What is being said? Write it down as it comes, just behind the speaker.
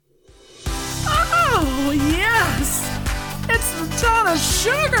Donna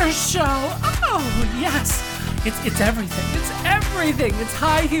Sugar Show. Oh, yes. It's everything. It's everything. It's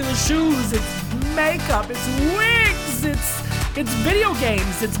high heel shoes. It's makeup. It's wigs. It's video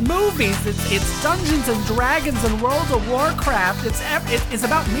games. It's movies. It's Dungeons and Dragons and World of Warcraft. It's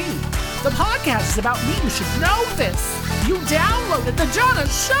about me. The podcast is about me. You should know this. You downloaded the Donna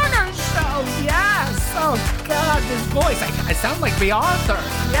Sugar Show. Yes. Oh, God, this voice. I sound like the author.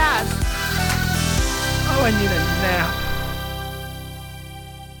 Yes. Oh, I need a nap.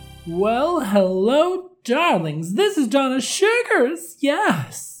 Well, hello, darlings. This is Donna Sugars.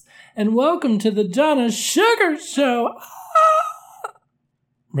 Yes. And welcome to the Donna Sugar Show. Ah.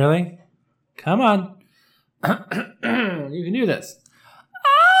 Really? Come on. You can do this.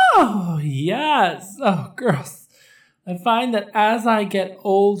 Oh, yes. Oh, girls. I find that as I get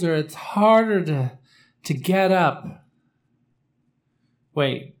older, it's harder to get up.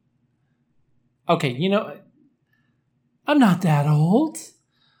 Wait. Okay, I'm not that old.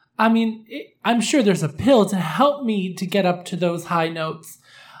 I mean, I'm sure there's a pill to help me to get up to those high notes.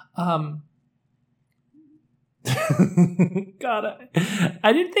 God, I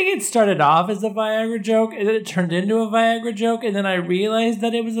didn't think it started off as a Viagra joke, and then it turned into a Viagra joke, and then I realized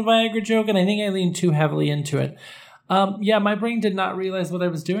that it was a Viagra joke, and I think I leaned too heavily into it. My brain did not realize what I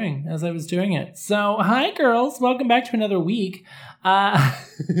was doing as I was doing it. So, hi, girls. Welcome back to another week.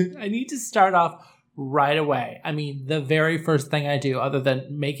 I need to start off right away. I mean, the very first thing I do, other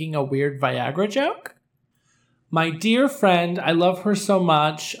than making a weird Viagra joke. My dear friend, I love her so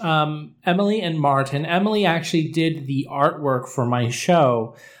much, Emily and Martin. Emily actually did the artwork for my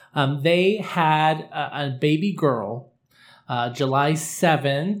show. They had a baby girl, July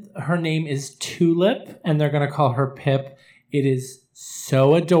 7th. Her name is Tulip, and they're going to call her Pip. It is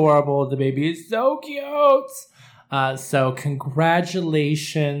so adorable. The baby is so cute. So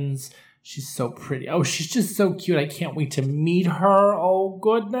congratulations. She's so pretty. Oh, she's just so cute. I can't wait to meet her. Oh,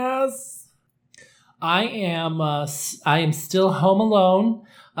 goodness. I am still home alone.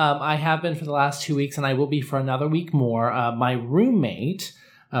 I have been for the last 2 weeks, and I will be for another week more. My roommate,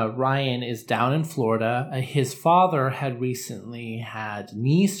 Ryan, is down in Florida. His father had recently had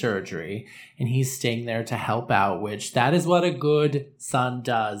knee surgery, and he's staying there to help out, which that is what a good son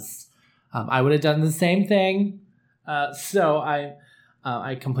does. I would have done the same thing. So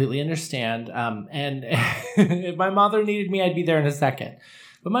I completely understand. And if my mother needed me, I'd be there in a second.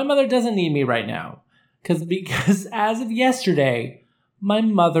 But my mother doesn't need me right now. Because as of yesterday, my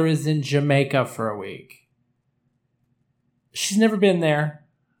mother is in Jamaica for a week. She's never been there.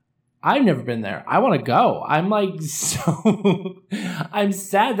 I've never been there. I want to go. I'm I'm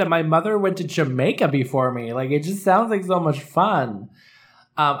sad that my mother went to Jamaica before me. It just sounds like so much fun.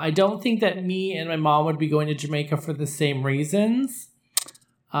 I don't think that me and my mom would be going to Jamaica for the same reasons.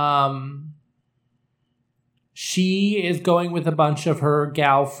 She is going with a bunch of her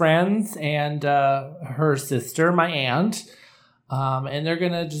gal friends and her sister, my aunt. And they're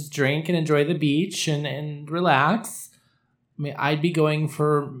going to just drink and enjoy the beach and relax. I mean, I'd be going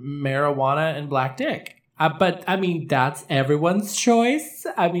for marijuana and black dick. But, I mean, that's everyone's choice.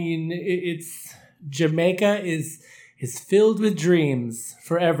 I mean, it's Jamaica is filled with dreams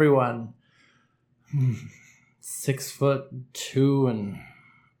for everyone. 6'2" and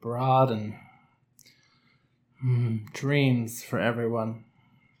broad and dreams for everyone.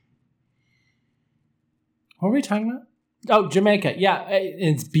 What were we talking about? Oh, Jamaica. Yeah,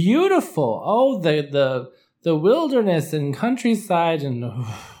 it's beautiful. Oh, the wilderness and countryside and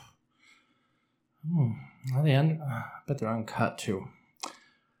I bet they're uncut too.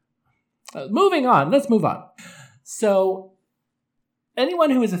 Moving on. Let's move on. So,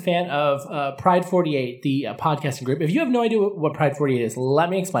 anyone who is a fan of Pride 48, the podcasting group, if you have no idea what Pride 48 is, let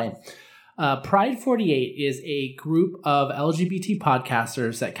me explain. Pride 48 is a group of LGBT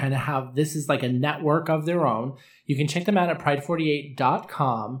podcasters that kind of have, this is like a network of their own. You can check them out at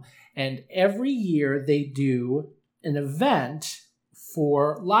pride48.com. And every year they do an event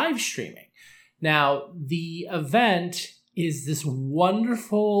for live streaming. Now, the event is this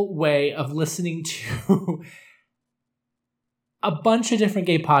wonderful way of listening to a bunch of different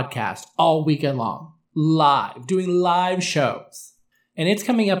gay podcasts all weekend long, live, doing live shows. And it's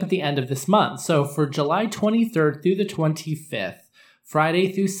coming up at the end of this month. So for July 23rd through the 25th, Friday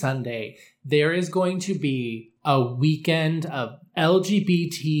through Sunday, there is going to be a weekend of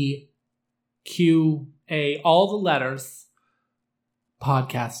LGBTQA, all the letters,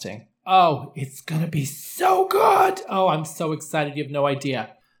 podcasting. Oh, it's going to be so good. Oh, I'm so excited. You have no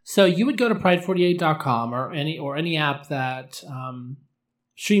idea. So you would go to pride48.com or any app that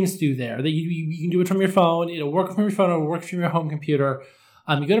streams through there. That you can do it from your phone. It'll work from your phone. It'll work from your home computer.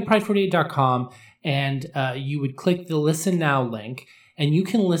 You go to pride48.com and you would click the Listen Now link, and you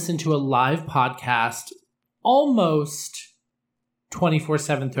can listen to a live podcast almost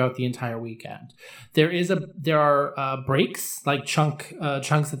 24/7 throughout the entire weekend. There are breaks, like chunks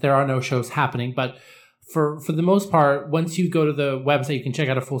that there are no shows happening, but for the most part, once you go to the website, you can check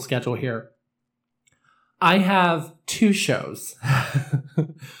out a full schedule here. I have 2 shows.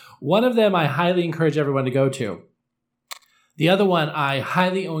 One of them I highly encourage everyone to go to. The other one I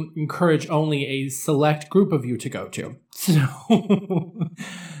highly encourage only a select group of you to go to.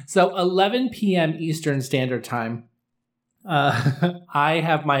 So 11 p.m. Eastern Standard Time, I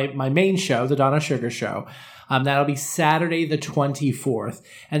have my main show, the Donna Sugar Show. That'll be Saturday the 24th.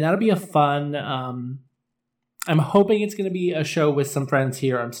 And that'll be a fun... I'm hoping it's going to be a show with some friends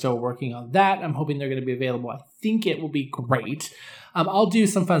here. I'm still working on that. I'm hoping they're going to be available. I think it will be great. I'll do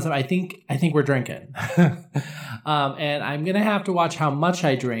some fun stuff. I think we're drinking. And I'm going to have to watch how much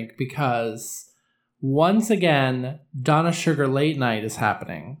I drink because once again, Donna Sugar Late Night is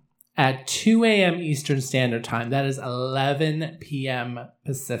happening at 2 a.m. Eastern Standard Time. That is 11 p.m.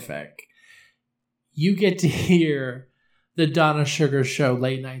 Pacific. You get to hear the Donna Sugar Show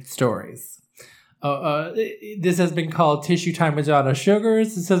late night stories. This has been called Tissue Time with Donna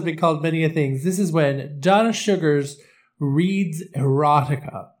Sugars. This has been called many things. This is when Donna Sugars reads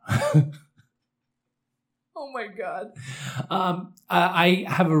erotica. Oh my God. I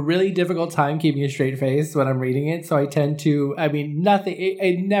have a really difficult time keeping a straight face when I'm reading it. So I tend to, nothing,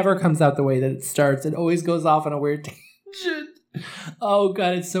 it never comes out the way that it starts. It always goes off on a weird tangent. Oh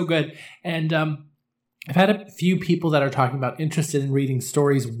God, it's so good. And I've had a few people that are talking about interested in reading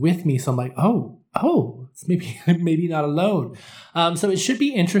stories with me. So I'm like, oh, it's maybe not alone. So it should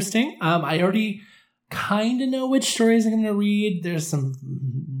be interesting. I already kind of know which stories I'm going to read. There's some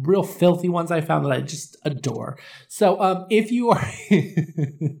real filthy ones I found that I just adore. So if you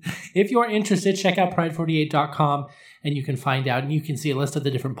are interested, check out pride48.com and you can find out and you can see a list of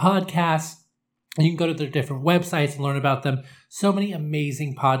the different podcasts. And you can go to their different websites and learn about them. So many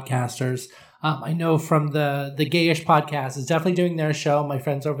amazing podcasters. I know from the Gayish podcast is definitely doing their show. My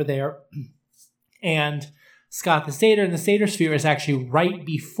friends over there. And Scott the Stater and the Stater Sphere is actually right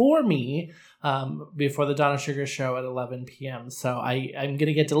before me, before the Donna Sugar Show at 11 p.m. So I'm going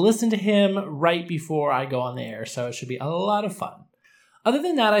to get to listen to him right before I go on the air. So it should be a lot of fun. Other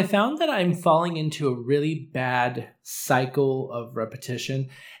than that, I found that I'm falling into a really bad cycle of repetition.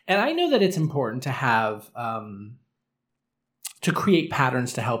 And I know that it's important to have... to create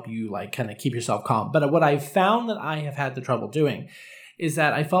patterns to help you like kind of keep yourself calm. But what I've found that I have had the trouble doing is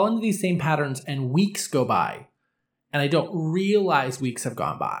that I fall into these same patterns and weeks go by and I don't realize weeks have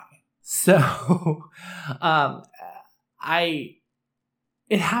gone by. So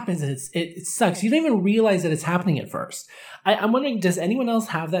it happens and it sucks. You don't even realize that it's happening at first. I'm wondering, does anyone else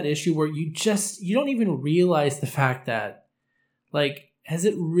have that issue where you don't even realize the fact that like, has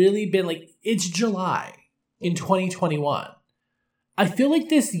it really been like, it's July in 2021. I feel like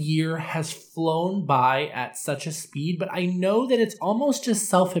this year has flown by at such a speed, but I know that it's almost just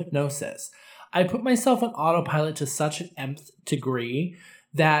self-hypnosis. I put myself on autopilot to such an nth degree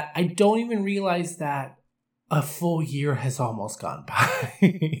that I don't even realize that a full year has almost gone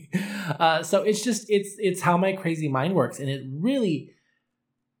by. So it's how my crazy mind works. And it really,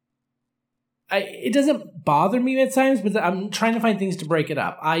 it doesn't bother me at times, but I'm trying to find things to break it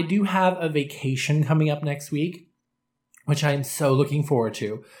up. I do have a vacation coming up next week, which I'm so looking forward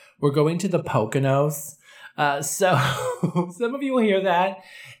to. We're going to the Poconos. So some of you will hear that.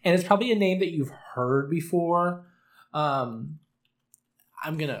 And it's probably a name that you've heard before. I'm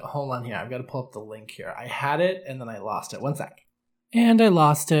going to, hold on here. I've got to pull up the link here. I had it and then I lost it. One sec. And I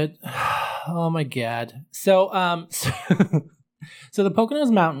lost it. Oh my God. So the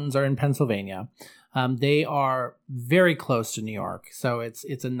Poconos Mountains are in Pennsylvania. They are very close to New York, so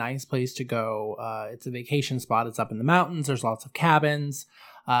it's a nice place to go. It's a vacation spot. It's up in the mountains. There's lots of cabins.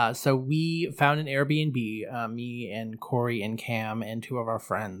 So we found an Airbnb, me and Corey and Cam and 2 of our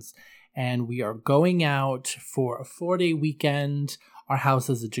friends, and we are going out for a 4-day weekend. Our house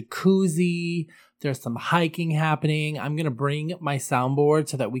has a jacuzzi. There's some hiking happening. I'm going to bring my soundboard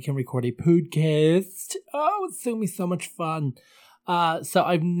so that we can record a podcast. Oh, it's going to be so much fun. So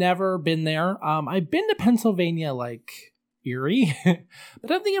I've never been there. I've been to Pennsylvania, like Erie, but I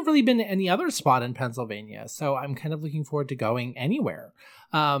don't think I've really been to any other spot in Pennsylvania. So I'm kind of looking forward to going anywhere.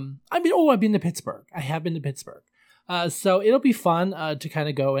 I've been to Pittsburgh. I have been to Pittsburgh. So it'll be fun, to kind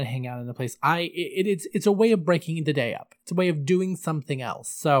of go and hang out in the place. It's a way of breaking the day up. It's a way of doing something else.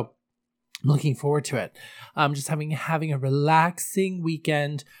 So I'm looking forward to it. Just having a relaxing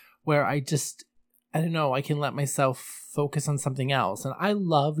weekend where I just, I don't know, I can let myself focus on something else. And I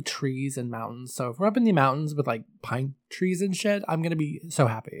love trees and mountains. So if we're up in the mountains with like pine trees and shit, I'm going to be so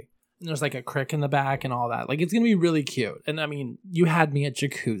happy. And there's like a crick in the back and all that. Like, it's going to be really cute. And I mean, you had me at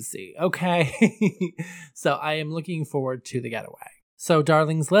jacuzzi, okay? So I am looking forward to the getaway. So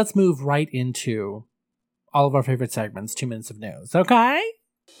darlings, let's move right into all of our favorite segments, 2 minutes of news, okay?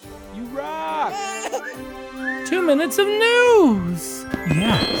 You rock! 2 minutes of news!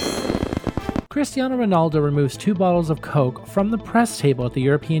 Yes. Cristiano Ronaldo removes 2 bottles of Coke from the press table at the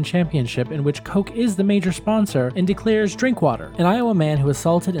European Championship, in which Coke is the major sponsor, and declares drink water. An Iowa man who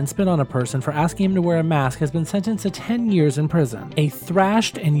assaulted and spit on a person for asking him to wear a mask has been sentenced to 10 years in prison. A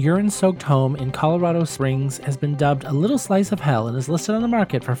thrashed and urine-soaked home in Colorado Springs has been dubbed a little slice of hell and is listed on the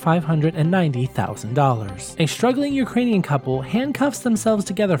market for $590,000. A struggling Ukrainian couple handcuffs themselves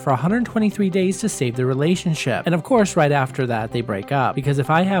together for 123 days to save their relationship. And of course, right after that, they break up, because if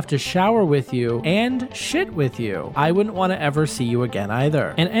I have to shower with you and shit with you, I wouldn't want to ever see you again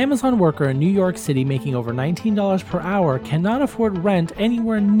either. An Amazon worker in New York City making over $19 per hour cannot afford rent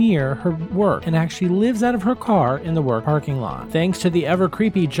anywhere near her work and actually lives out of her car in the work parking lot. Thanks to the ever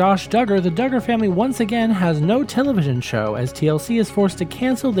creepy Josh Duggar, the Duggar family once again has no television show, as TLC is forced to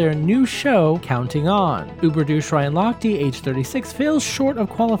cancel their new show, Counting On. Uber douche Ryan Lochte, age 36, fails short of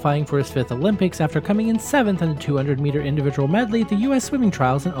qualifying for his 5th Olympics after coming in 7th in the 200-meter individual medley at the U.S. swimming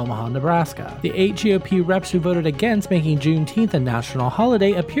trials in Omaha, Nebraska. The 8 GOP reps who voted against making Juneteenth a national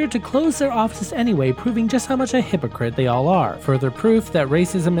holiday appeared to close their offices anyway, proving just how much a hypocrite they all are. Further proof that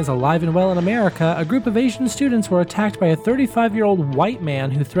racism is alive and well in America, a group of Asian students were attacked by a 35-year-old white man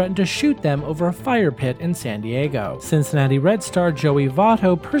who threatened to shoot them over a fire pit in San Diego. Cincinnati Red star Joey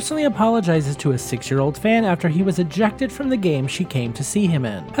Votto personally apologizes to a 6-year-old fan after he was ejected from the game she came to see him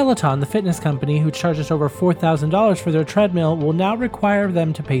in. Peloton, the fitness company who charges over $4,000 for their treadmill, will now require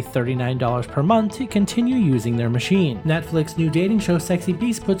them to pay $39 per month to continue using their machine. Netflix new dating show Sexy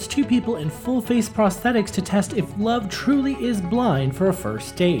Beast puts 2 people in full face prosthetics to test if love truly is blind for a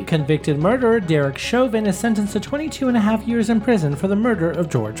first date. Convicted murderer Derek Chauvin is sentenced to 22.5 years in prison for the murder of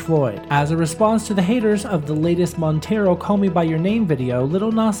George Floyd. As a response to the haters of the latest Montero Call Me By Your Name video,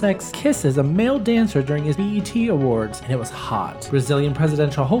 Lil Nas X kisses a male dancer during his BET Awards, and it was hot. Brazilian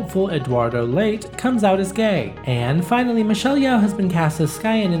presidential hopeful Eduardo Leite comes out as gay. And finally, Michelle Yeoh has been cast as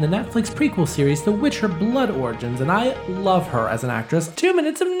Skyen in the Netflix prequel series The Witcher Blood Origins, and I love her as an actress. 2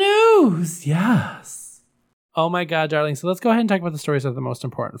 minutes of news! Yes! Oh my god, darling. So let's go ahead and talk about the stories that are the most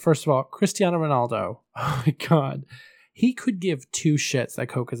important. First of all, Cristiano Ronaldo. Oh my god. He could give 2 shits that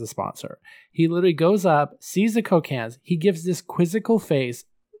Coke is a sponsor. He literally goes up, sees the Coke cans, he gives this quizzical face,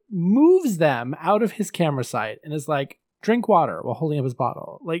 moves them out of his camera sight, and is like, drink water, while holding up his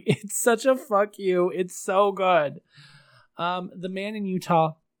bottle. Like, it's such a fuck you. It's so good. The man in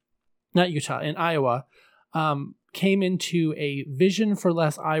in Iowa, came into a Vision for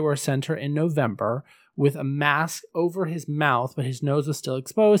Less eyewear center in November with a mask over his mouth, but his nose was still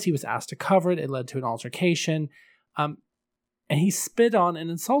exposed. He was asked to cover it. It led to an altercation. And he spit on and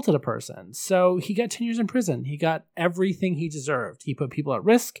insulted a person. So he got 10 years in prison. He got everything he deserved. He put people at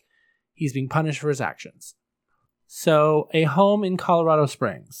risk. He's being punished for his actions. So a home in Colorado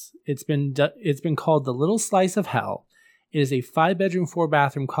Springs. It's been called the Little Slice of Hell. It is a 5-bedroom,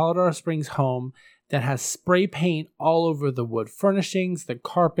 4-bathroom Colorado Springs home that has spray paint all over the wood furnishings, the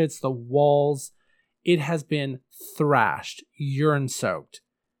carpets, the walls. It has been thrashed, urine-soaked.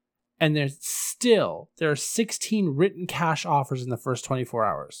 And there are 16 written cash offers in the first 24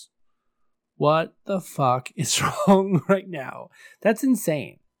 hours. What the fuck is wrong right now? That's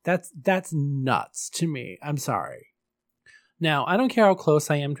insane. That's nuts to me. I'm sorry. Now, I don't care how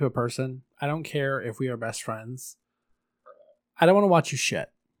close I am to a person. I don't care if we are best friends. I don't want to watch you shit.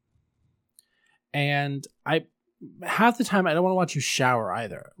 And half the time I don't want to watch you shower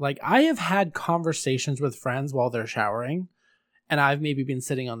either. Like, I have had conversations with friends while they're showering, and I've maybe been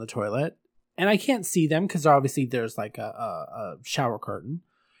sitting on the toilet, and I can't see them because obviously there's like a shower curtain.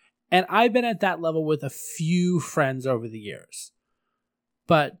 And I've been at that level with a few friends over the years.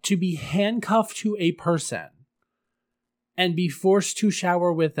 But to be handcuffed to a person and be forced to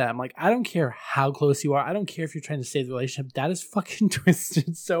shower with them, like, I don't care how close you are. I don't care if you're trying to save the relationship. That is fucking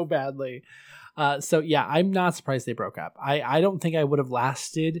twisted so badly. So yeah, I'm not surprised they broke up. I don't think I would have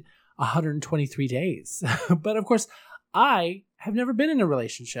lasted 123 days. But of course, I have never been in a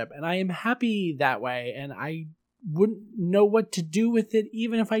relationship, and I am happy that way, and I wouldn't know what to do with it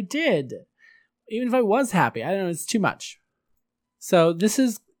even if I did. Even if I was happy. I don't know, it's too much. So this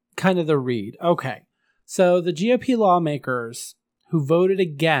is kind of the read. Okay. So the GOP lawmakers who voted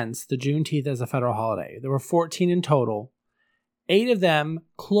against the Juneteenth as a federal holiday, there were 14 in total. 8 of them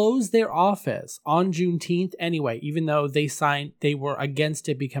closed their office on Juneteenth anyway, even though they were against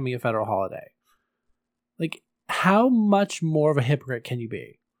it becoming a federal holiday. Like, how much more of a hypocrite can you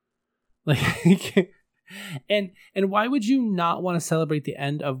be? Like, and why would you not want to celebrate the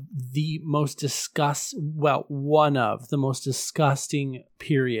end of one of the most disgusting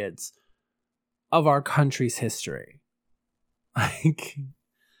periods of our country's history? Like,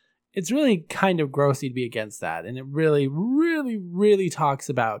 it's really kind of gross to be against that. And it really, really, really talks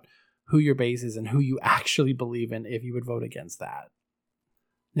about who your base is and who you actually believe in if you would vote against that.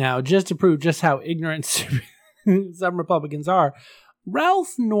 Now, just to prove just how ignorant some Republicans are,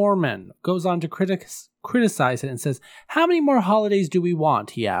 Ralph Norman goes on to criticize it and says, "How many more holidays do we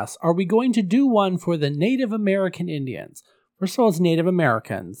want?" he asks. "Are we going to do one for the Native American Indians?" First of all, it's Native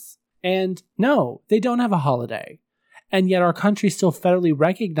Americans. And no, they don't have a holiday. And yet our country still federally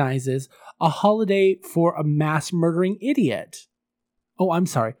recognizes a holiday for a mass murdering idiot. Oh, I'm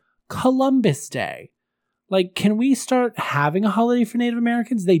sorry. Columbus Day. Like, can we start having a holiday for Native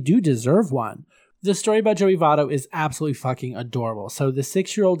Americans? They do deserve one. The story about Joey Votto is absolutely fucking adorable. So the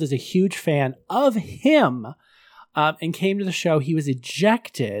 6-year-old is a huge fan of him and came to the show. He was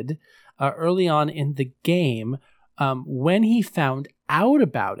ejected early on in the game. When he found out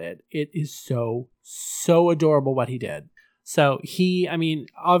about it, it is so adorable what he did. So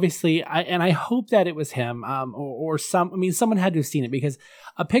obviously, I hope that it was him someone had to have seen it, because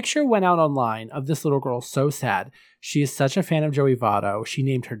a picture went out online of this little girl so sad. She is such a fan of Joey Votto. She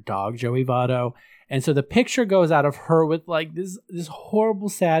named her dog Joey Votto. And so the picture goes out of her with like this horrible,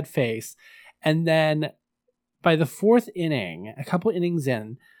 sad face. And then by the 4th inning, a couple innings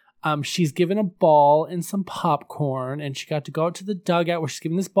in, she's given a ball and some popcorn, and she got to go out to the dugout where she's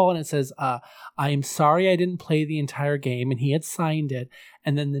given this ball, and it says, "I am sorry I didn't play the entire game," and he had signed it.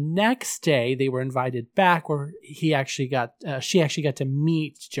 And then the next day they were invited back where she actually got to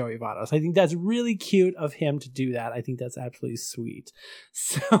meet Joey Votto. So I think that's really cute of him to do that. I think that's absolutely sweet.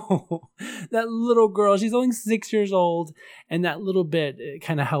 So that little girl, she's only 6 years old, and that little bit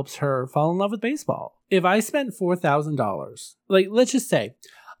kind of helps her fall in love with baseball. If I spent $4,000, like, let's just say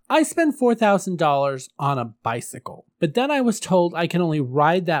I spent $4,000 on a bicycle, but then I was told I can only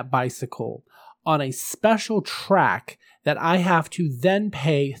ride that bicycle on a special track that I have to then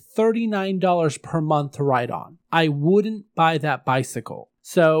pay $39 per month to ride on. I wouldn't buy that bicycle.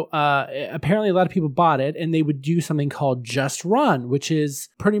 So apparently a lot of people bought it, and they would do something called Just Run, which is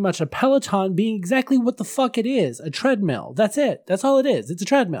pretty much a Peloton being exactly what the fuck it is, a treadmill. That's it. That's all it is. It's a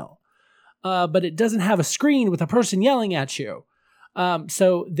treadmill. But it doesn't have a screen with a person yelling at you.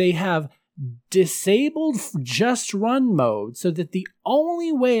 So they have disabled Just Run mode so that the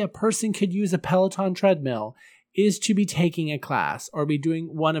only way a person could use a Peloton treadmill is to be taking a class or be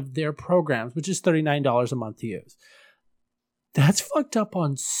doing one of their programs, which is $39 a month to use. That's fucked up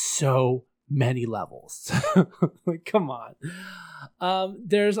on so many levels. Like, come on.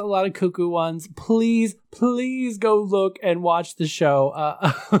 There's a lot of cuckoo ones. Please go look and watch the show.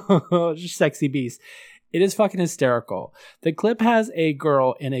 Sexy Beast. It is fucking hysterical. The clip has a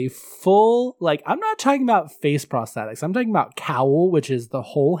girl in a full, like, I'm not talking about face prosthetics. I'm talking about cowl, which is the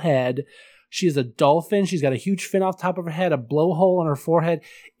whole head. She is a dolphin. She's got a huge fin off the top of her head, a blowhole on her forehead.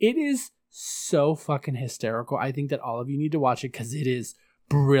 It is so fucking hysterical. I think that all of you need to watch it because it is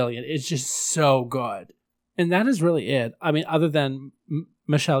brilliant. It's just so good. And that is really it. I mean, other than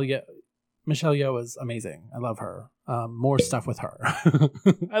Michelle Yeoh is amazing. I love her. More stuff with her.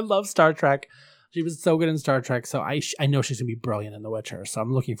 I love Star Trek. She was so good in Star Trek, so I know she's going to be brilliant in The Witcher, so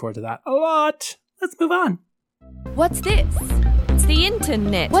I'm looking forward to that a lot. Let's move on. What's this? It's the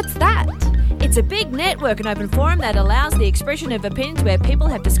internet. What's that? It's a big network and open forum that allows the expression of opinions where people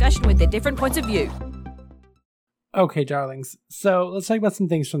have discussion with their different points of view. Okay, darlings. So let's talk about some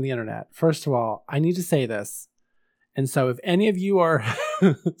things from the internet. First of all, I need to say this. And so if any of you are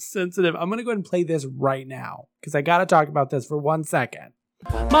sensitive, I'm going to go ahead and play this right now because I got to talk about this for 1 second.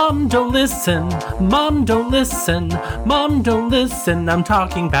 Mom, don't listen. Mom, don't listen. Mom, don't listen. I'm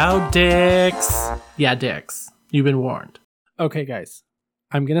talking about dicks. Yeah, dicks. You've been warned. Okay, guys.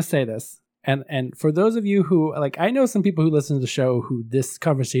 I'm going to say this. And for those of you who, like, I know some people who listen to the show who this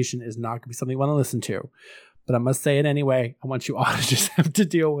conversation is not going to be something you want to listen to. But I must say it anyway. I want you all to just have to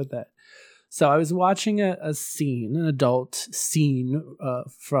deal with it. So I was watching a scene, an adult scene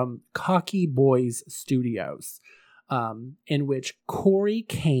from Cocky Boys Studios, in which Corey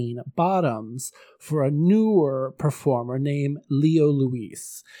Kane bottoms for a newer performer named Leo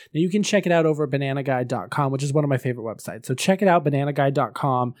Luis. Now you can check it out over at bananaguide.com, which is one of my favorite websites. So check it out,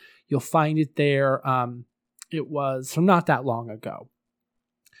 bananaguide.com. You'll find it there. It was from not that long ago.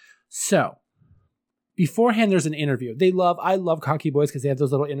 So beforehand, there's an interview. I love Cocky Boys because they have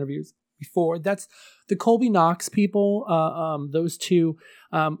those little interviews before. That's the Colby Knox people. Those two,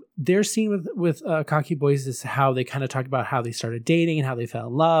 their scene with Cocky Boys is how they kind of talk about how they started dating and how they fell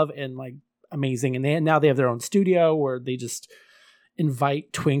in love, and like amazing. And now they have their own studio where they just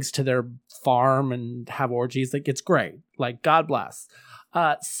invite twinks to their farm and have orgies. Like, it's great. Like, God bless.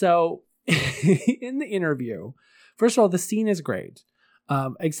 So in the interview, first of all, the scene is great.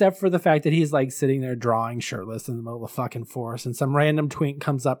 Except for the fact that he's like sitting there drawing shirtless in the middle of the fucking forest, and some random twink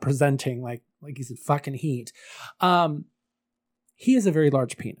comes up presenting like he's in fucking heat. He has a very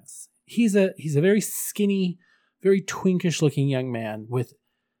large penis. He's a very skinny, very twinkish looking young man with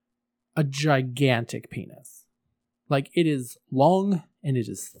a gigantic penis. Like, it is long and it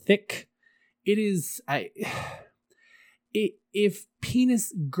is thick. It is if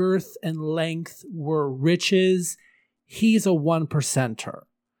penis girth and length were riches, he's a 1%er.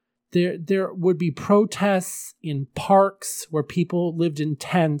 There would be protests in parks where people lived in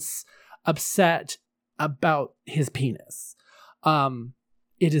tents upset about his penis.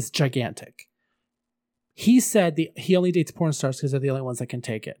 It is gigantic. He said he only dates porn stars because they're the only ones that can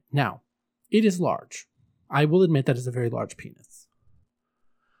take it. Now, it is large. I will admit that is a very large penis.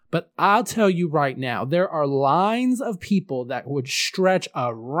 But I'll tell you right now, there are lines of people that would stretch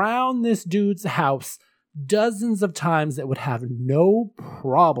around this dude's house dozens of times that would have no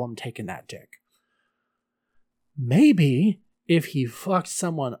problem taking that dick. Maybe if he fucked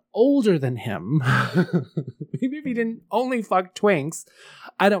someone older than him, maybe if he didn't only fuck twinks,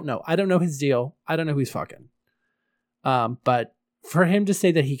 I don't know. I don't know his deal. I don't know who he's fucking. But for him to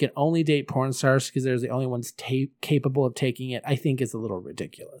say that he can only date porn stars because they're the only ones capable of taking it, I think is a little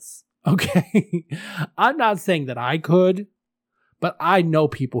ridiculous. Okay? I'm not saying that I could, but I know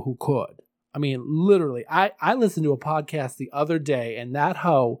people who could. I mean, literally, I listened to a podcast the other day, and that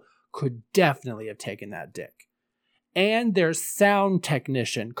hoe could definitely have taken that dick. And their sound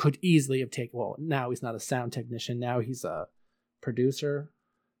technician could easily have taken, well, now he's not a sound technician, now he's a producer.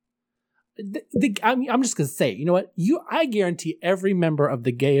 I'm just going to say, you know what? I guarantee every member of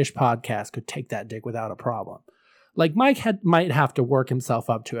the Gayish podcast could take that dick without a problem. Like, Mike might have to work himself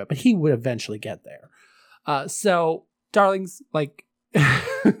up to it, but he would eventually get there. So, darlings, like,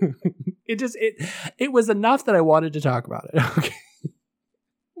 it was enough that I wanted to talk about it. Okay.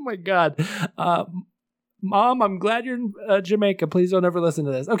 Oh my God. Mom, I'm glad you're in Jamaica. Please don't ever listen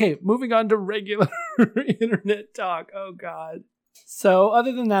to this. Okay, moving on to regular internet talk. Oh God. So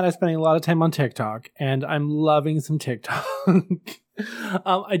other than that, I'm spending a lot of time on TikTok, and I'm loving some TikTok.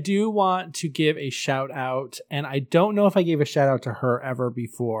 I do want to give a shout out, and I don't know if I gave a shout out to her ever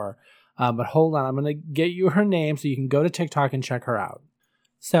before, but hold on. I'm going to get you her name so you can go to TikTok and check her out.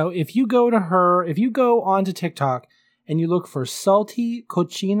 So if you go onto TikTok and you look for Salty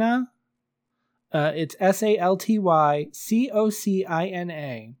Cochina, it's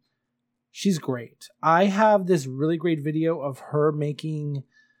SaltyCocina. She's great. I have this really great video of her making,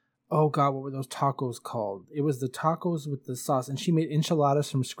 oh God, what were those tacos called? It was the tacos with the sauce, and she made enchiladas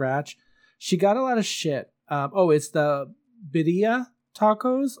from scratch. She got a lot of shit. It's the birria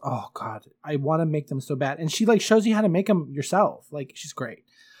tacos. Oh God, I want to make them so bad. And she like shows you how to make them yourself. Like, she's great.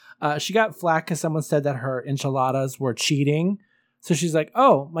 She got flack because someone said that her enchiladas were cheating. So she's like,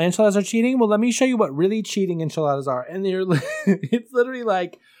 oh, my enchiladas are cheating? Well, let me show you what really cheating enchiladas are. And it's literally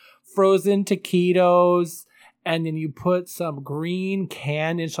like frozen taquitos, and then you put some green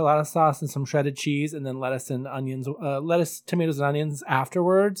canned enchilada sauce and some shredded cheese, and then lettuce, tomatoes, and onions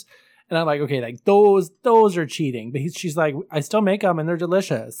afterwards. And I'm like, okay, like those are cheating. But she's like, I still make them and they're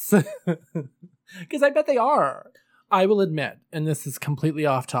delicious. Because I bet they are. I will admit, and this is completely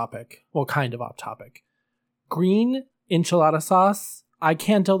off topic. Well, kind of off topic. Green enchilada sauce, I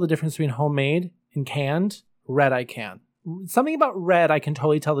can't tell the difference between homemade and canned. Red, I can. Something about red, I can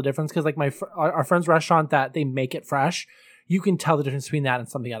totally tell the difference because like our friend's restaurant that they make it fresh, you can tell the difference between that and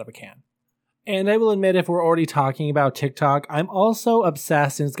something out of a can. And I will admit, if we're already talking about TikTok, I'm also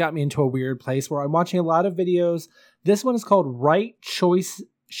obsessed, and it's got me into a weird place where I'm watching a lot of videos. This one is called Right Choice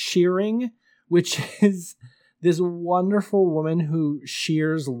Shearing, which is this wonderful woman who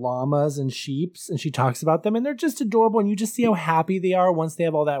shears llamas and sheeps, and she talks about them, and they're just adorable, and you just see how happy they are once they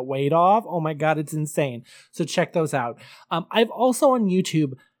have all that weight off. Oh my God, it's insane. So check those out. I've also on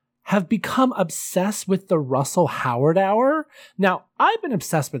YouTube have become obsessed with the Russell Howard Hour. Now, I've been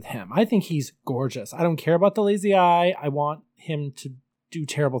obsessed with him. I think he's gorgeous. I don't care about the lazy eye. I want him to do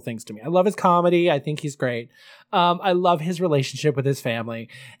terrible things to me. I love his comedy. I think he's great. I love his relationship with his family.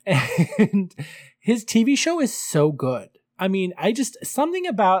 And his TV show is so good. I mean, I'm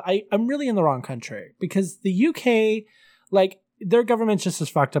really in the wrong country because the UK, like, their government's just as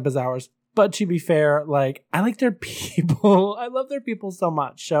fucked up as ours. But to be fair, like, I like their people. I love their people so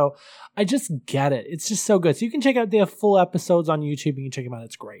much. So I just get it. It's just so good. So you can check out the full episodes on YouTube. You can check them out.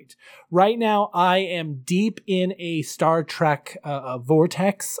 It's great. Right now, I am deep in a Star Trek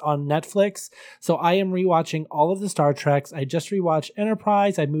vortex on Netflix. So I am rewatching all of the Star Treks. I just rewatched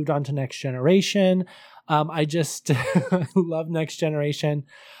Enterprise. I moved on to Next Generation. I just love Next Generation.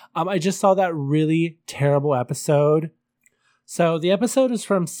 I just saw that really terrible episode. So the episode is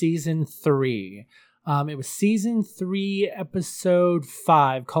from season 3. It was season 3, episode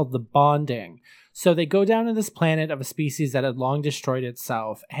 5, called The Bonding. So they go down to this planet of a species that had long destroyed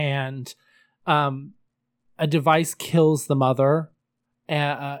itself, and a device kills the mother,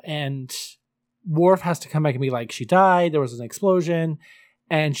 and Worf has to come back and be like, she died, there was an explosion,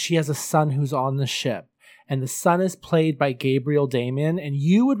 and she has a son who's on the ship. And the son is played by Gabriel Damon. And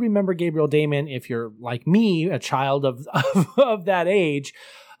you would remember Gabriel Damon if you're like me, a child of that age.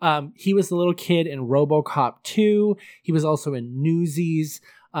 He was the little kid in RoboCop 2. He was also in Newsies.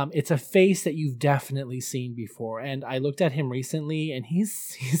 It's a face that you've definitely seen before. And I looked at him recently, and he's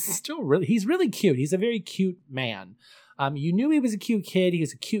still he's really cute. He's a very cute man. You knew he was a cute kid. He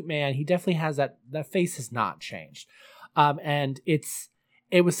was a cute man. He definitely has that face has not changed. And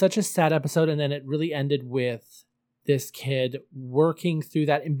it was such a sad episode, and then it really ended with this kid working through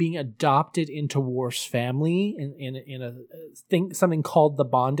that and being adopted into Worf's family in a thing, something called The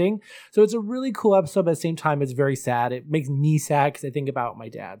Bonding. So it's a really cool episode, but at the same time, it's very sad. It makes me sad because I think about my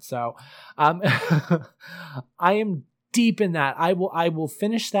dad. So I am deep in that. I will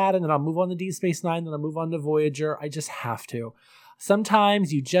finish that, and then I'll move on to Deep Space Nine, then I'll move on to Voyager. I just have to.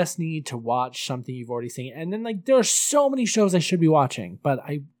 Sometimes you just need to watch something you've already seen. And then, like, there are so many shows I should be watching, but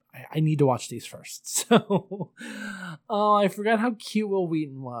I need to watch these first. So, I forgot how cute Will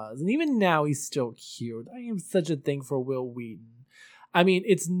Wheaton was. And even now, he's still cute. I have such a thing for Will Wheaton. I mean,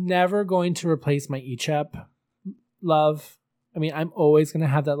 it's never going to replace my Icheb love. I mean, I'm always going to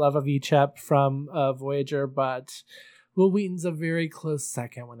have that love of Icheb from Voyager, but Will Wheaton's a very close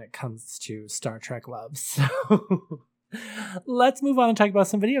second when it comes to Star Trek love. So... let's move on and talk about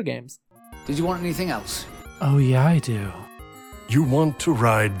some video games. Did you want anything else? Oh, yeah, I do. You want to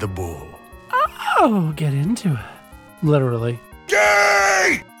ride the bull. Oh, get into it. Literally.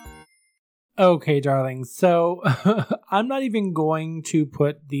 Yay! Okay, darling. So I'm not even going to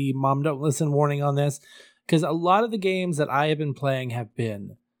put the Mom Don't Listen warning on this, because a lot of the games that I have been playing have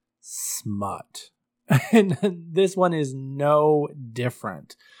been smut. And this one is no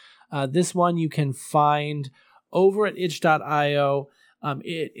different. This one you can find over at itch.io.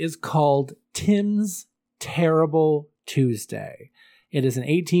 It is called Tim's Terrible Tuesday. It is an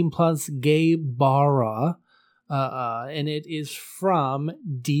 18-plus gay bara, and it is from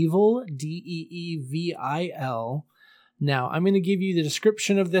Deevil, Deevil. Now, I'm going to give you the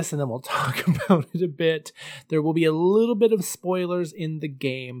description of this, and then we'll talk about it a bit. There will be a little bit of spoilers in the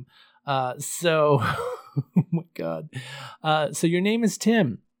game. Oh my God. So your name is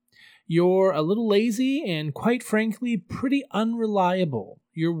Tim. You're a little lazy and, quite frankly, pretty unreliable.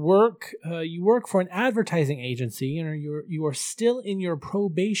 You work for an advertising agency, and you are still in your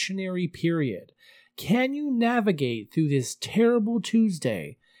probationary period. Can you navigate through this terrible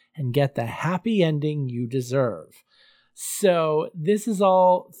Tuesday and get the happy ending you deserve? So this is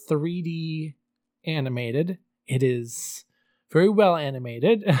all 3D animated. It is very well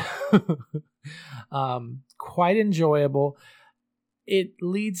animated, quite enjoyable. It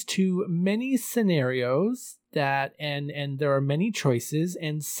leads to many scenarios and there are many choices,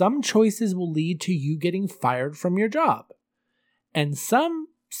 and some choices will lead to you getting fired from your job. And some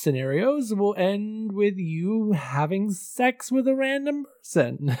scenarios will end with you having sex with a random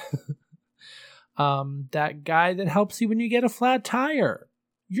person. That guy that helps you when you get a flat tire.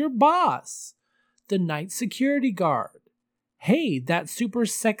 Your boss. The night security guard. Hey, that super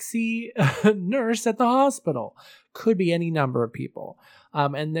sexy nurse at the hospital. Could be any number of people.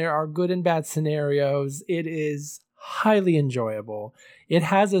 And there are good and bad scenarios. It is highly enjoyable. It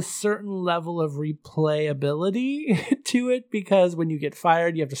has a certain level of replayability to it, because when you get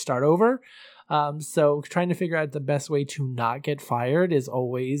fired, you have to start over. So trying to figure out the best way to not get fired is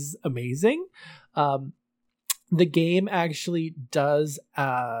always amazing. The game actually does,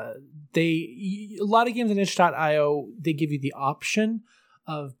 a lot of games on itch.io, they give you the option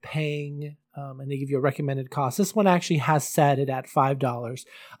of paying, and they give you a recommended cost. This one actually has set it at $5.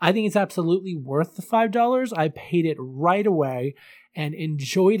 I think it's absolutely worth the $5. I paid it right away and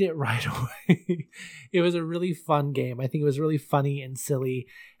enjoyed it right away. It was a really fun game. I think it was really funny and silly.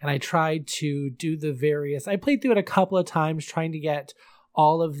 And I tried to do I played through it a couple of times trying to get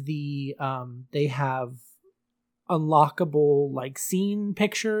all of the, they have unlockable like scene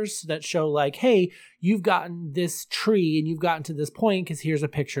pictures that show like, hey, you've gotten this tree and you've gotten to this point because here's a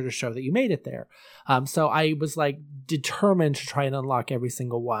picture to show that you made it there. So I was like determined to try and unlock every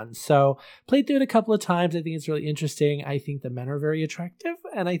single one. So played through it a couple of times. I think it's really interesting. I think the men are very attractive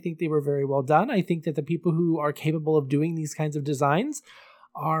and I think they were very well done. I think that the people who are capable of doing these kinds of designs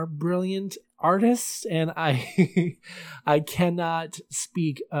are brilliant artists, and I cannot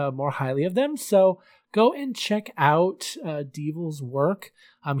speak more highly of them. So go and check out Devil's work.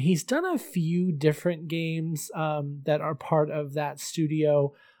 He's done a few different games that are part of that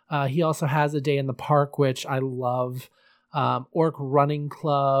studio. He also has A Day in the Park, which I love, Orc Running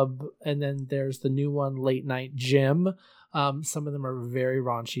Club, and then there's the new one, Late Night Gym. Some of them are very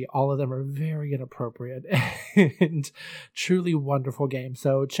raunchy. All of them are very inappropriate and truly wonderful games.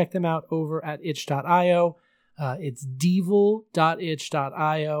 So check them out over at itch.io. It's devil.itch.io,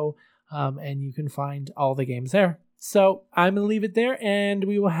 and you can find all the games there. So I'm going to leave it there, and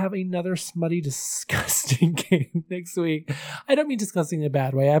we will have another smutty, disgusting game next week. I don't mean disgusting in a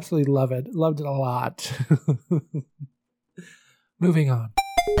bad way. I absolutely love it. Loved it a lot. Moving on.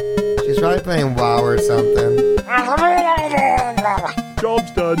 She's probably playing WoW or something.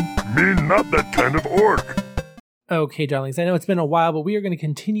 Job's done. Me not that kind of orc. Okay, darlings, I know it's been a while, but we are going to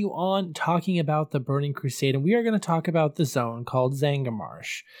continue on talking about the Burning Crusade, and we are going to talk about the zone called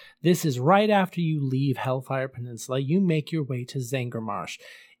Zangarmarsh. This is right after you leave Hellfire Peninsula. You make your way to Zangarmarsh.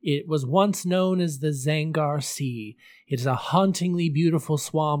 It was once known as the Zangar Sea. It is a hauntingly beautiful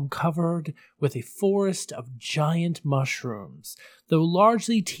swamp covered with a forest of giant mushrooms. Though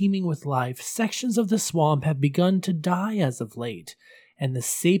largely teeming with life, sections of the swamp have begun to die as of late, and the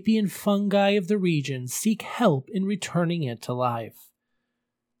sapient fungi of the region seek help in returning it to life.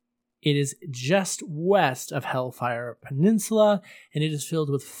 It is just west of Hellfire Peninsula, and it is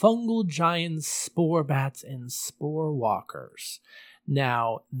filled with fungal giants, spore bats, and spore walkers.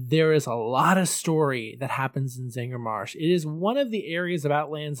 Now, there is a lot of story that happens in Zangarmarsh. It is one of the areas of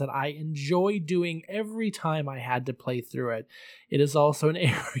Outlands that I enjoy doing every time I had to play through it. It is also an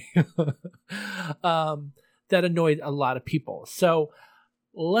area that annoyed a lot of people. So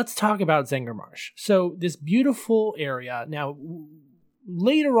let's talk about Zangarmarsh. So this beautiful area. Now,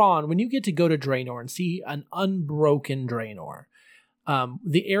 later on, when you get to go to Draenor and see an unbroken Draenor,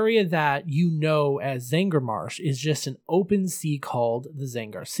 the area that you know as Zangarmarsh is just an open sea called the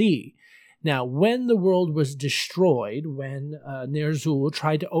Zangar Sea. Now, when the world was destroyed, when Ner'zhul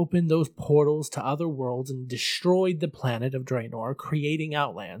tried to open those portals to other worlds and destroyed the planet of Draenor, creating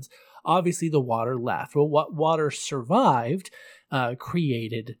Outlands, obviously the water left. Well, what water survived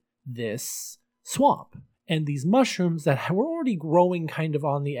created this swamp. And these mushrooms that were already growing kind of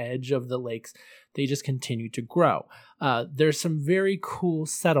on the edge of the lakes, they just continued to grow. There's some very cool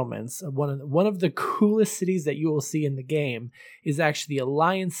settlements. One of the coolest cities that you will see in the game is actually the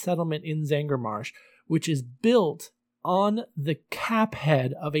Alliance settlement in Zangarmarsh, which is built on the cap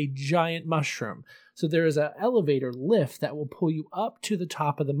head of a giant mushroom. So there is an elevator lift that will pull you up to the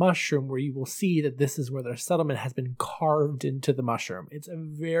top of the mushroom, where you will see that this is where their settlement has been carved into the mushroom. It's a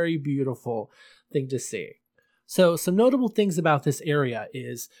very beautiful thing to see. So some notable things about this area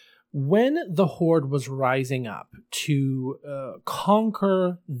is when the Horde was rising up to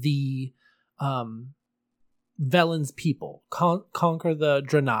conquer the Velen's people, conquer the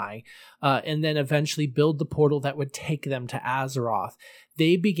Draenei, and then eventually build the portal that would take them to Azeroth,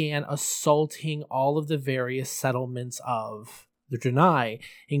 they began assaulting all of the various settlements of the Draenei,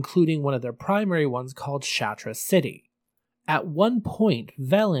 including one of their primary ones called Shatra City. At one point,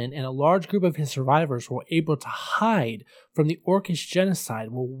 Velen and a large group of his survivors were able to hide from the Orcish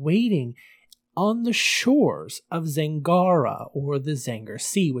genocide while waiting on the shores of Zangara, or the Zangar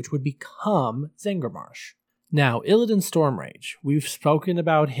Sea, which would become Zangarmarsh. Now, Illidan Stormrage, we've spoken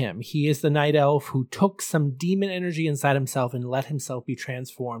about him. He is the night elf who took some demon energy inside himself and let himself be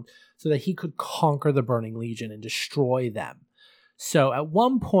transformed so that he could conquer the Burning Legion and destroy them. So at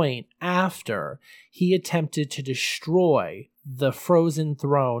one point after he attempted to destroy the Frozen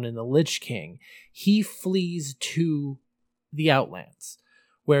Throne and the Lich King, he flees to the Outlands,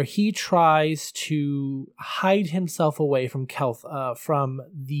 where he tries to hide himself away from from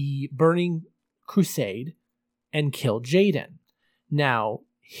the Burning Crusade and kill Jaden. Now,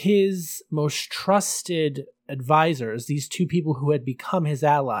 his most trusted advisors, these two people who had become his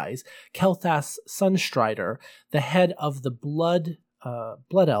allies, Kel'Thas Sunstrider, the head of the Blood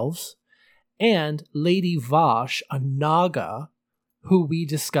Elves, and Lady Vosh, a Naga, who we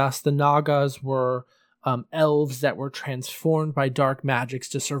discussed. The Nagas were elves that were transformed by dark magics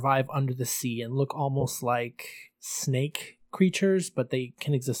to survive under the sea and look almost like snake creatures, but they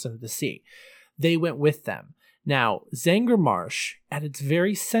can exist under the sea. They went with them. Now, Zanger Marsh, at its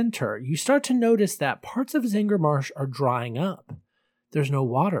very center, you start to notice that parts of Zanger Marsh are drying up. There's no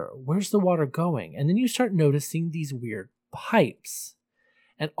water. Where's the water going? And then you start noticing these weird pipes.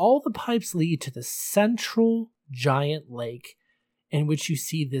 And all the pipes lead to the central giant lake in which you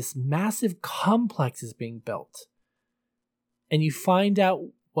see this massive complex is being built. And you find out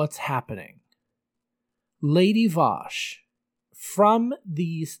what's happening. Lady Vosh, from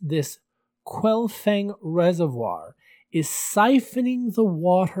this Quelfang Reservoir, is siphoning the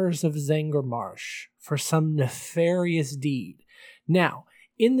waters of Zanger Marsh for some nefarious deed. Now,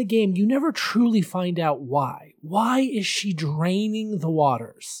 in the game, you never truly find out why. Why is she draining the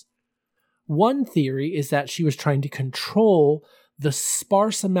waters? One theory is that she was trying to control the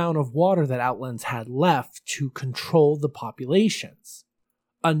sparse amount of water that Outlands had left to control the populations.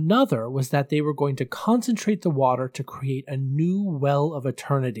 Another was that they were going to concentrate the water to create a new Well of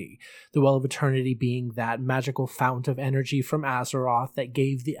Eternity. The Well of Eternity being that magical fount of energy from Azeroth that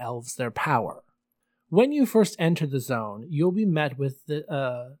gave the elves their power. When you first enter the zone, you'll be met with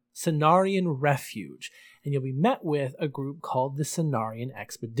the Cenarian Refuge, and you'll be met with a group called the Cenarian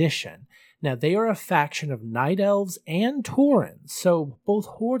Expedition. Now, they are a faction of Night Elves and Taurens, so both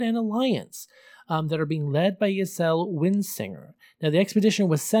Horde and Alliance, that are being led by Ysel Windsinger. Now, the expedition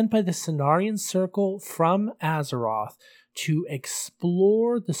was sent by the Cenarian Circle from Azeroth to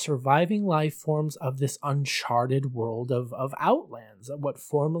explore the surviving life forms of this uncharted world of Outlands, of what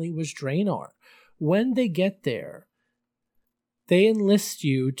formerly was Draenor. When they get there, they enlist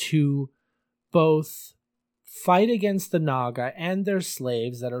you to both fight against the Naga and their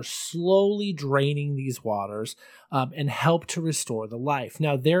slaves that are slowly draining these waters and help to restore the life.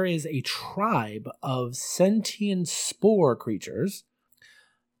 Now, there is a tribe of sentient spore creatures.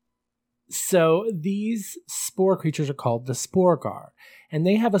 So these spore creatures are called the Sporgar, and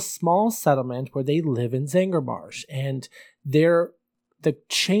they have a small settlement where they live in Zanger Marsh, and the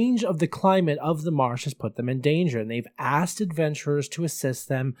change of the climate of the marsh has put them in danger, and they've asked adventurers to assist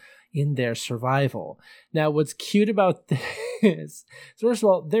them in their survival. Now, what's cute about this, so first of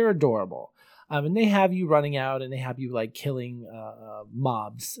all, they're adorable. And they have you running out and they have you like killing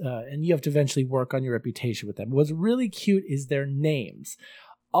mobs, and you have to eventually work on your reputation with them. What's really cute is their names.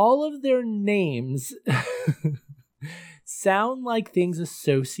 All of their names sound like things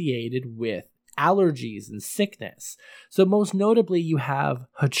associated with allergies and sickness. So most notably, you have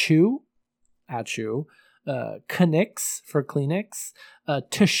Hachu, Knix for Kleenex,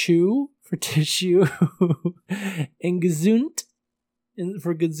 Tishu for tissue, and Gesund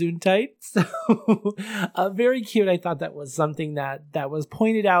for Gesundheit. So very cute. I thought that was something that was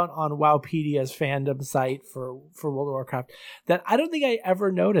pointed out on Wowpedia's fandom site for World of Warcraft that I don't think I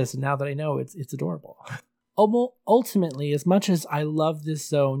ever noticed. And now that I know, it's adorable. Ultimately, as much as I love this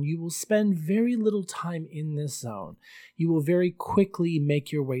zone, you will spend very little time in this zone. You will very quickly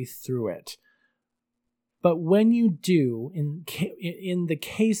make your way through it. But when you do, in the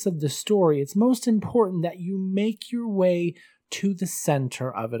case of the story, it's most important that you make your way to the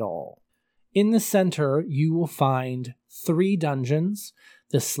center of it all. In the center, you will find 3 dungeons: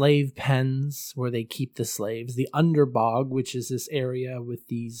 the slave pens, where they keep the slaves, the Underbog, which is this area with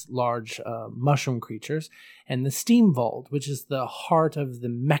these large mushroom creatures, and the Steam Vault, which is the heart of the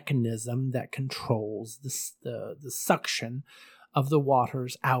mechanism that controls the suction of the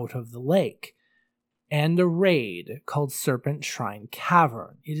waters out of the lake, and a raid called Serpent Shrine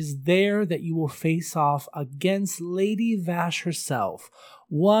Cavern. It is there that you will face off against Lady Vash herself,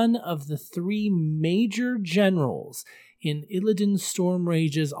 one of the 3 major generals in Illidan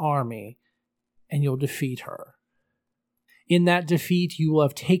Stormrage's army, and you'll defeat her. In that defeat, you will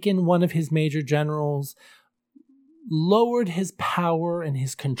have taken one of his major generals, lowered his power and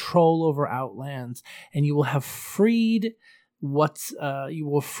his control over Outlands, and you will have freed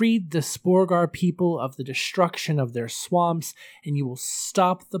the Sporgar people of the destruction of their swamps, and you will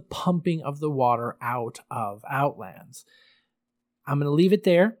stop the pumping of the water out of Outlands. I'm going to leave it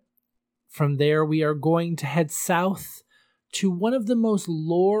there. From there, we are going to head south to one of the most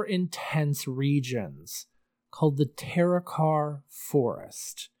lore-intense regions, called the Terakar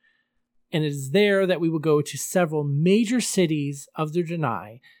Forest. And it is there that we will go to several major cities of the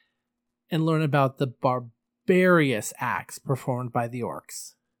Draenei and learn about the barbarous acts performed by the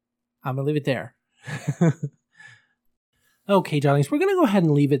orcs. I'm going to leave it there. Okay, darlings, we're going to go ahead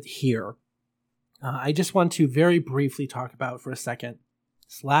and leave it here. I just want to very briefly talk about for a second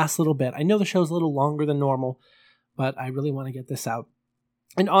this last little bit. I know the show's a little longer than normal, but I really want to get this out.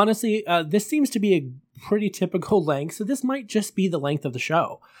 And honestly, this seems to be a pretty typical length, so this might just be the length of the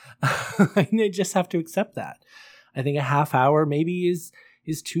show. I just have to accept that. I think a half hour maybe is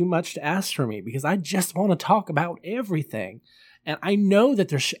is too much to ask for me because I just want to talk about everything. And I know that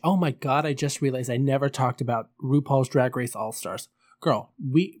there's, oh my God, I just realized I never talked about RuPaul's Drag Race All-Stars. Girl,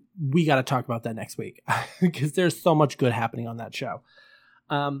 we got to talk about that next week because there's so much good happening on that show.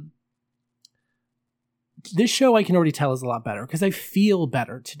 This show I can already tell is a lot better because I feel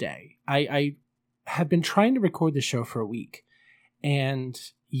better today. I have been trying to record this show for a week. And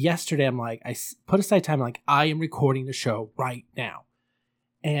yesterday I'm like, I put aside time, like I am recording the show right now.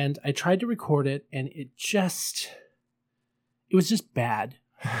 And I tried to record it and it was just bad.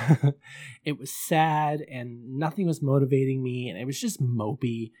 It was sad and nothing was motivating me and it was just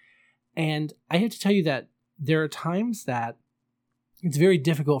mopey. And I have to tell you that there are times that it's very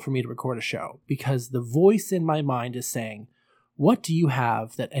difficult for me to record a show because the voice in my mind is saying, what do you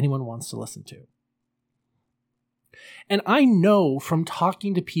have that anyone wants to listen to? And I know from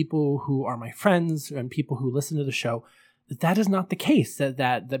talking to people who are my friends and people who listen to the show that is not the case,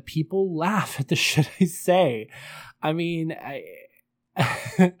 that people laugh at the shit I say. I mean,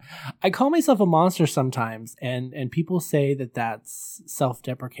 I call myself a monster sometimes, and people say that that's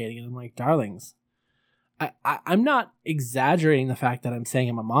self-deprecating, and I'm like, darlings, I'm not exaggerating the fact that I'm saying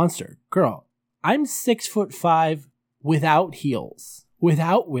I'm a monster. Girl, I'm 6'5" without heels,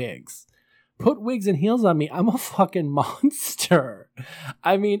 without wigs. Put wigs and heels on me, I'm a fucking monster.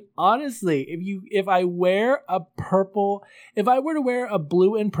 I mean, honestly, if I were to wear a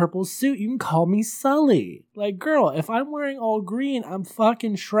blue and purple suit, you can call me Sully. Like, girl, if I'm wearing all green, I'm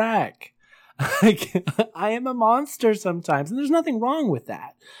fucking Shrek. Like, I am a monster sometimes, and there's nothing wrong with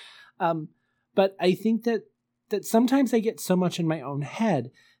that. But I think that sometimes I get so much in my own head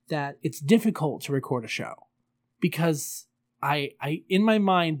that it's difficult to record a show because I in my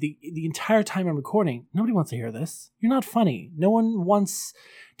mind, the entire time I'm recording, nobody wants to hear this. You're not funny. No one wants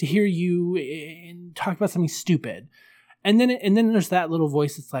to hear you talk about something stupid. And then there's that little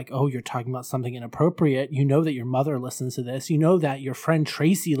voice that's like, oh, you're talking about something inappropriate. You know that your mother listens to this. You know that your friend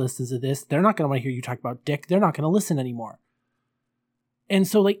Tracy listens to this. They're not going to want to hear you talk about dick. They're not going to listen anymore. And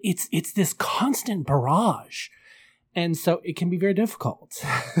so like it's this constant barrage. And so it can be very difficult.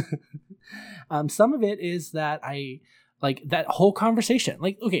 Some of it is that like that whole conversation,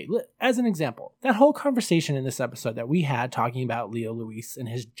 like, okay, as an example, that whole conversation in this episode that we had talking about Leo Luis and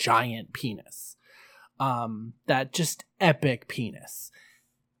his giant penis, that just epic penis,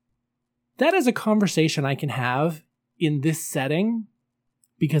 that is a conversation I can have in this setting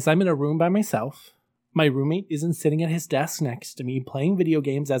because I'm in a room by myself. My roommate isn't sitting at his desk next to me playing video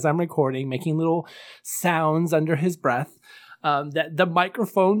games as I'm recording, making little sounds under his breath. That the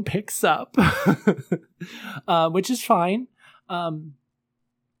microphone picks up, which is fine. I'm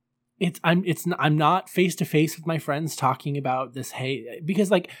not face to face with my friends talking about this. Hey,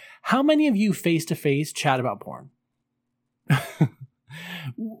 because like, how many of you face to face chat about porn?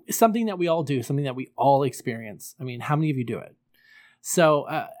 Something that we all do, something that we all experience. I mean, how many of you do it? So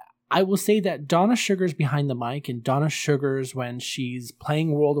I will say that Donna Sugars behind the mic, and Donna Sugars when she's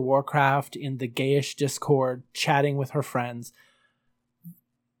playing World of Warcraft in the gayish Discord, chatting with her friends,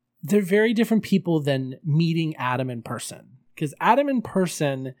 they're very different people than meeting Adam in person. Because Adam in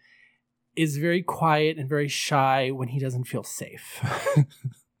person is very quiet and very shy when he doesn't feel safe.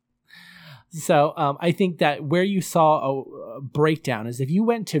 So I think that where you saw a breakdown is if you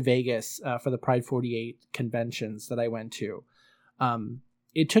went to Vegas for the Pride 48 conventions that I went to,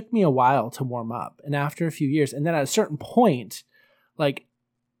 it took me a while to warm up. And after a few years, and then at a certain point, like,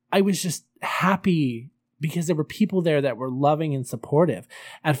 I was just happy because there were people there that were loving and supportive.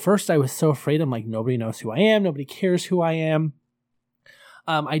 At first, I was so afraid. I'm like, nobody knows who I am. Nobody cares who I am.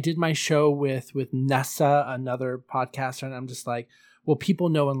 I did my show with Nessa, another podcaster, and I'm just like, well, people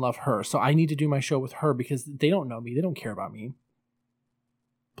know and love her. So I need to do my show with her because they don't know me. They don't care about me.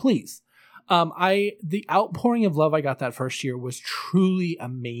 Please. The outpouring of love I got that first year was truly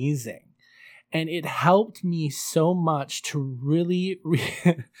amazing. And it helped me so much to really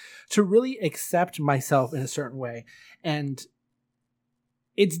accept myself in a certain way. And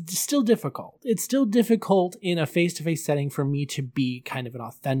it's still difficult. It's still difficult in a face-to-face setting for me to be kind of an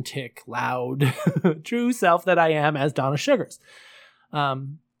authentic, loud, true self that I am as Donna Sugars.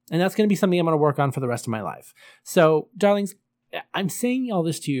 And that's going to be something I'm going to work on for the rest of my life. So, darlings, I'm saying all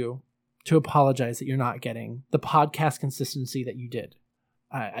this to you to apologize that you're not getting the podcast consistency that you did.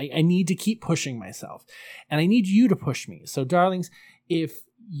 I need to keep pushing myself, and I need you to push me. So, darlings, if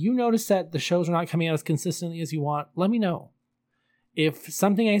you notice that the shows are not coming out as consistently as you want, let me know. If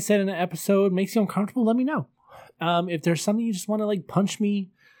something I said in an episode makes you uncomfortable, let me know. If there's something you just want to like punch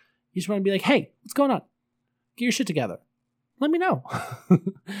me, you just want to be like, hey, what's going on? Get your shit together. Let me know.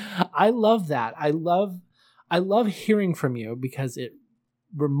 I love that. I love hearing from you because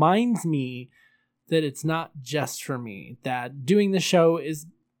reminds me that it's not just for me, that doing the show is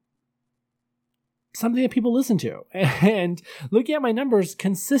something that people listen to. And looking at my numbers,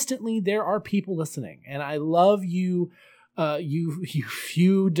 consistently there are people listening. And I love you, you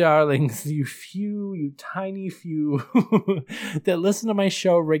few darlings, you tiny few that listen to my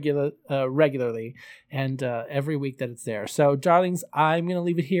show regularly and every week that it's there. So darlings, I'm going to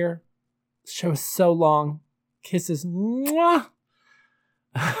leave it here. The show is so long. Kisses. Mwah!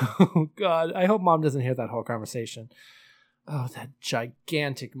 Oh God, I hope Mom doesn't hear that whole conversation. Oh, that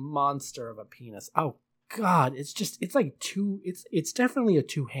gigantic monster of a penis. Oh God, it's definitely a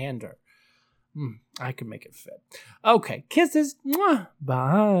two-hander. I could make it fit. Okay, kisses. Mwah.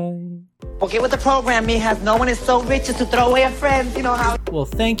 Bye. Okay, with the program, me has no one is so rich as to throw away a friend. You know how. Well,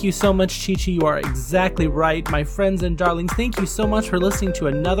 thank you so much, Chi-Chi. You are exactly right. My friends and darlings, thank you so much for listening to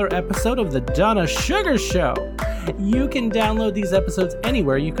another episode of The Donna Sugar Show. You can download these episodes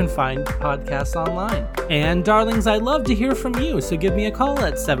anywhere you can find podcasts online. And darlings, I'd love to hear from you, so give me a call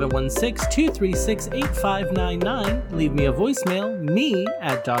at 716-236-8599. Leave me a voicemail, me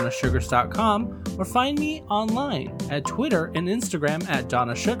at donnasugars.com, or find me online at Twitter and Instagram at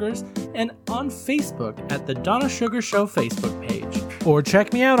Donna Sugars, and on Facebook at the Donna Sugar Show Facebook page. Or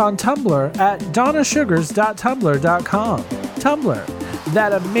check me out on Tumblr at donnasugars.tumblr.com. Tumblr,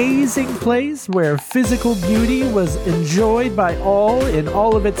 that amazing place where physical beauty was enjoyed by all in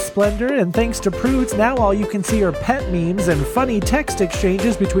all of its splendor, and thanks to prudes, now all you can see are pet memes and funny text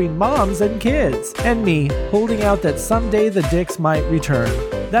exchanges between moms and kids, and me holding out that someday the dicks might return.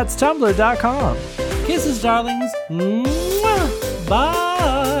 That's tumblr.com. Kisses, darlings. Mwah.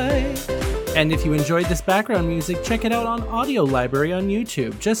 Bye. And if you enjoyed this background music, check it out on Audio Library on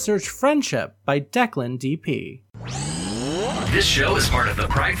YouTube. Just search Friendship by Declan DP. This show is part of the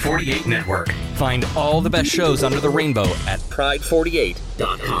Pride 48 Network. Find all the best shows under the rainbow at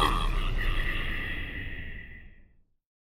pride48.com.